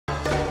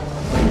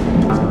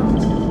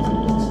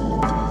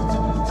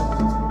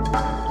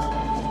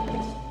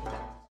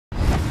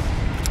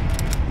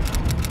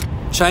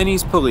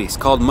Chinese police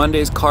called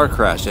Monday's car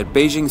crash at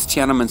Beijing's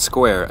Tiananmen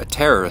Square a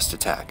terrorist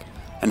attack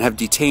and have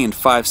detained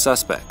 5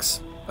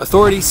 suspects.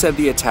 Authorities said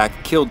the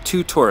attack killed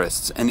 2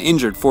 tourists and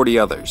injured 40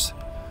 others.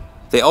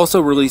 They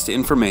also released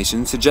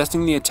information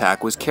suggesting the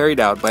attack was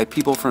carried out by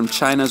people from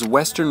China's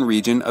western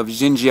region of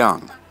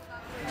Xinjiang.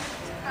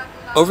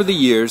 Over the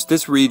years,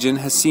 this region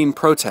has seen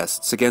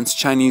protests against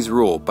Chinese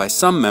rule by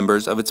some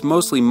members of its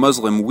mostly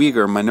Muslim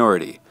Uyghur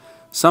minority,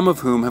 some of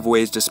whom have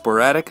waged a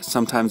sporadic,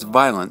 sometimes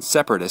violent,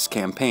 separatist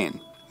campaign.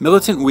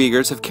 Militant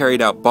Uyghurs have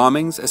carried out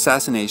bombings,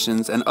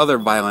 assassinations, and other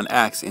violent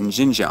acts in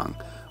Xinjiang,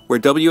 where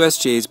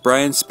WSJ's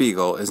Brian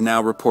Spiegel is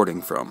now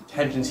reporting from.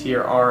 Tensions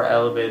here are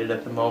elevated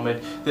at the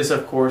moment. This,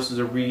 of course, is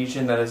a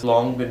region that has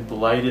long been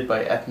blighted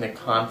by ethnic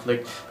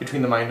conflict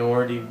between the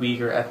minority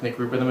Uyghur ethnic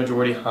group and the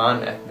majority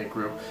Han ethnic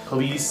group.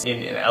 Police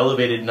in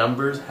elevated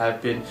numbers have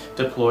been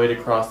deployed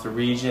across the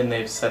region.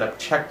 They've set up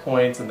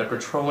checkpoints and they're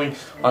patrolling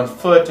on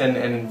foot and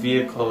in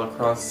vehicle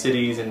across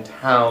cities and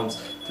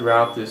towns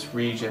throughout this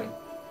region.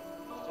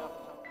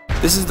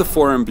 This is the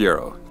Foreign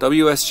Bureau,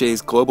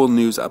 WSJ's global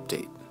news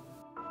update.